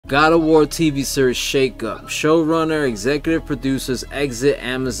God of War TV series shakeup. Showrunner, executive producers exit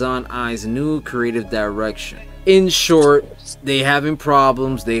Amazon Eye's new creative direction. In short, they having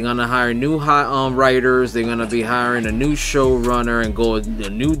problems. They're gonna hire new writers. They're gonna be hiring a new showrunner and go in a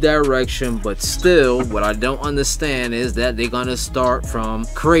new direction. But still, what I don't understand is that they're gonna start from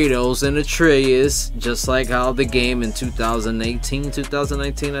Kratos and Atreus, just like how the game in 2019,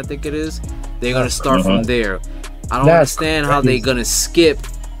 I think it is. They're gonna start from there. I don't understand how they're gonna skip,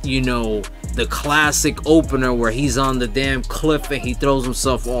 you know, the classic opener where he's on the damn cliff and he throws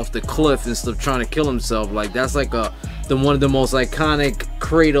himself off the cliff instead of trying to kill himself. Like, that's like one of the most iconic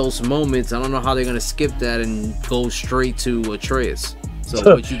Kratos moments. I don't know how they're gonna skip that and go straight to Atreus.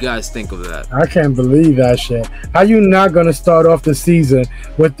 So what you guys think of that? I can't believe that shit. How you not gonna start off the season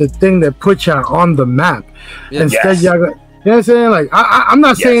with the thing that put you on the map? Yeah. Instead, y'all got, you know what I'm saying? Like, I'm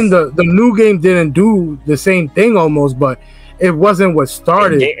not saying the new game didn't do the same thing almost, but it wasn't what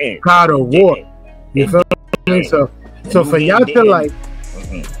started God of War. You feel me? So for y'all to like,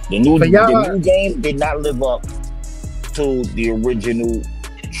 the new game did not live up to the original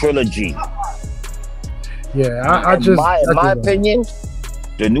trilogy. Yeah, in my opinion,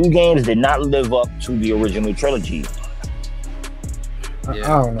 the new games did not live up to the original trilogy. I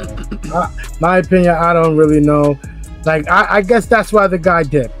don't know. My opinion, I don't really know. Like, I guess that's why the guy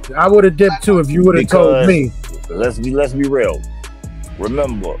dipped. I would have dipped too if you would have told me. Let's be real.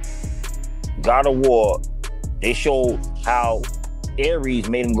 Remember, God of War, they showed how Ares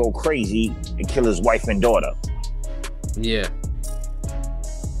made him go crazy and kill his wife and daughter. Yeah.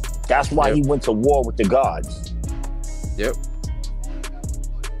 That's why he went to war with the gods. Yep.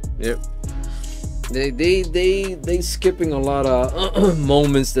 They skipping a lot of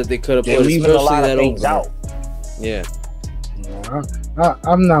moments that they could have put, leaving a lot of things out. Yeah.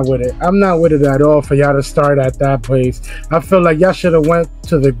 I'm not with it. I'm not with it at all for y'all to start at that place. I feel like y'all should have went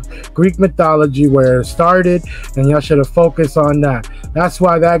to the Greek mythology where it started, and y'all should have focused on that. That's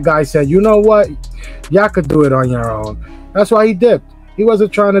why that guy said, you know what, y'all could do it on your own. That's why he dipped. He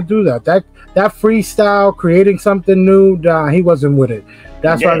wasn't trying to do that. That freestyle, creating something new, he wasn't with it.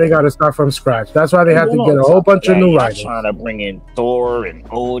 That's why they got to start from scratch. That's why they had to get a whole bunch of new writers. Trying to bring in Thor and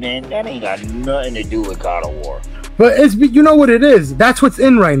Odin. That ain't got nothing to do with God of War. But it's, you know what it is. That's what's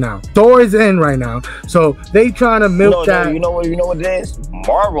in right now. Thor is in right now. So they trying to milk that. No, you know what it is?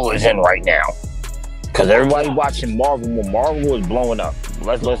 Marvel is in right now. Because everybody watching Marvel when Marvel is blowing up.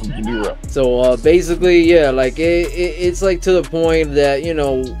 Let's be real. So basically, yeah, like it's like to the point that, you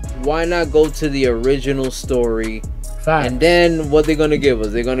know, why not go to the original story? Fact. And then what they're gonna give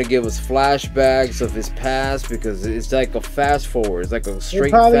us? They're gonna give us flashbacks of his past, because it's like a fast forward. It's like a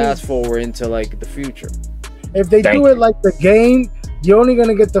straight fast forward into like the future. If they do it like the game, you're only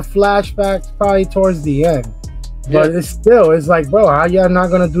gonna get the flashbacks probably towards the end. But it's like, bro, how y'all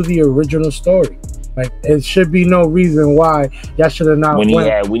not gonna do the original story? Like, it should be no reason why y'all should have not when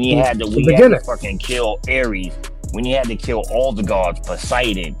he had to fucking kill Ares, when he had to kill all the gods,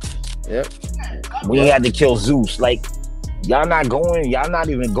 Poseidon. Yep. When he had to kill Zeus. Like, y'all not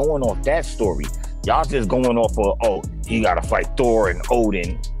even going off that story. Y'all just going off of, oh, he gotta fight Thor and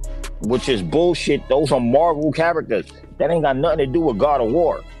Odin, which is bullshit. Those are Marvel characters. That ain't got nothing to do with God of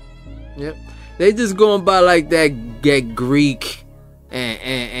War. Yep. They just going by like that Greek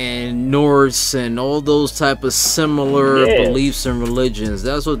and Norse and all those type of similar beliefs and religions.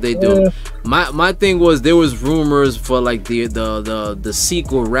 That's what they do. My thing was, there was rumors for like the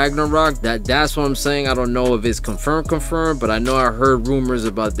sequel Ragnarok. That's what I'm saying. I don't know if it's confirmed, but I know I heard rumors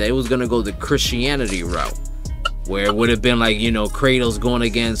about that. It was gonna go the Christianity route, where it would have been like, you know, Kratos going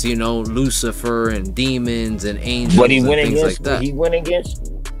against, you know, Lucifer and demons and angels. But he went against like that. He went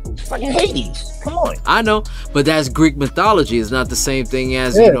against fucking Hades. Come on. I know, but that's Greek mythology. It's not the same thing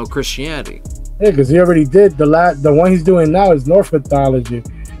as you know, Christianity. Yeah, because he already did the one he's doing now is Norse mythology.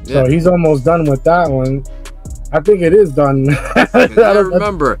 So he's almost done with that one. I think it is done. I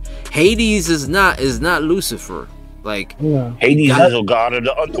remember, Hades is not Lucifer. Like, Hades is a god of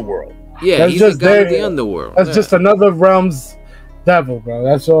the underworld. Yeah, that's he's a god of the underworld. That's just another realm's devil, bro.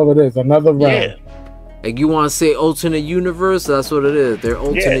 That's all it is. Another realm. Yeah. Like, you want to say alternate universe? That's what it is. They're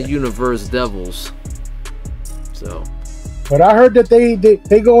alternate universe devils. So. But I heard that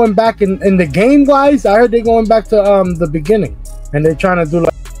they going back in the game wise. I heard they going back to the beginning, and they're trying to do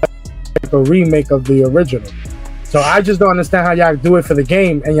like a remake of the original. So I just don't understand how y'all do it for the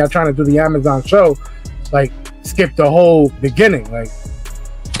game, and y'all trying to do the Amazon show, like skip the whole beginning, like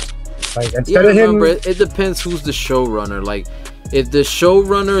instead of him. It depends who's the showrunner. Like, if the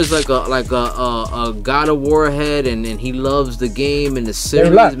showrunner is like a God of War head and he loves the game and the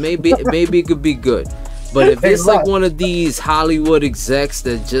series, maybe it could be good. But if it's like one of these Hollywood execs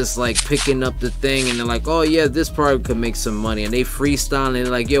that just like picking up the thing and they're like, oh yeah, this probably could make some money, and they freestyle and they're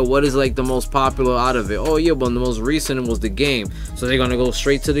like, yo, what is like the most popular out of it? Oh yeah, but the most recent was the game, so they're gonna go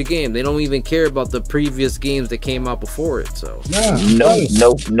straight to the game. They don't even care about the previous games that came out before it. So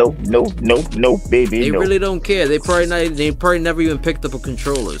nope, baby. They really don't care. They probably never even picked up a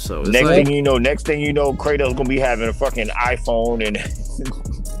controller. So it's next thing you know, Kratos gonna be having a fucking iPhone and.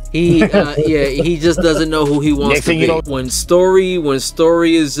 He just doesn't know who he wants to be. When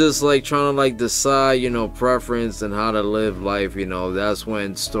story is just like trying to like decide, you know, preference and how to live life, you know, that's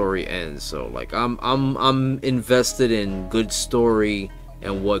when story ends. So like I'm invested in good story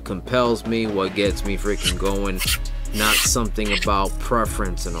and what compels me, what gets me freaking going, not something about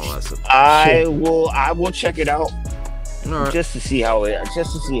preference and all that stuff. I will check it out. Right. Just to see how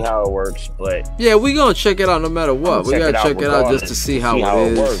it works, but yeah, we gonna check it out no matter what. We gotta check it out just to see how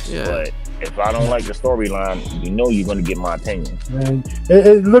it works. Yeah. But if I don't like the storyline, you know you're gonna get my opinion. Man,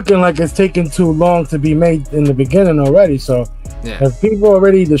 it's looking like it's taking too long to be made in the beginning already. So if people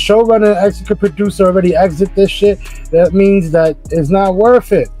already, the showrunner, executive producer already exit this shit, that means that it's not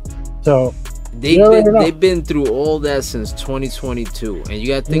worth it. So. They've been through all that since 2022, and you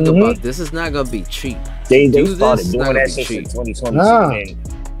gotta think about this is not gonna be cheap. They started doing that since 2022.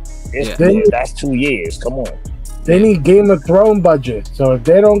 And that's 2 years. Come on. They need Game of Thrones budget. So if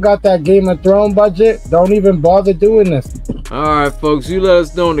they don't got that Game of Thrones budget, don't even bother doing this. Alright folks, you let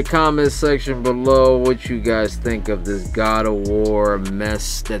us know in the comment section below what you guys think of this God of War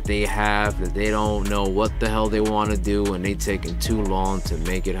mess that they have, that they don't know what the hell they want to do and they taking too long to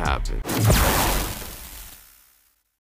make it happen.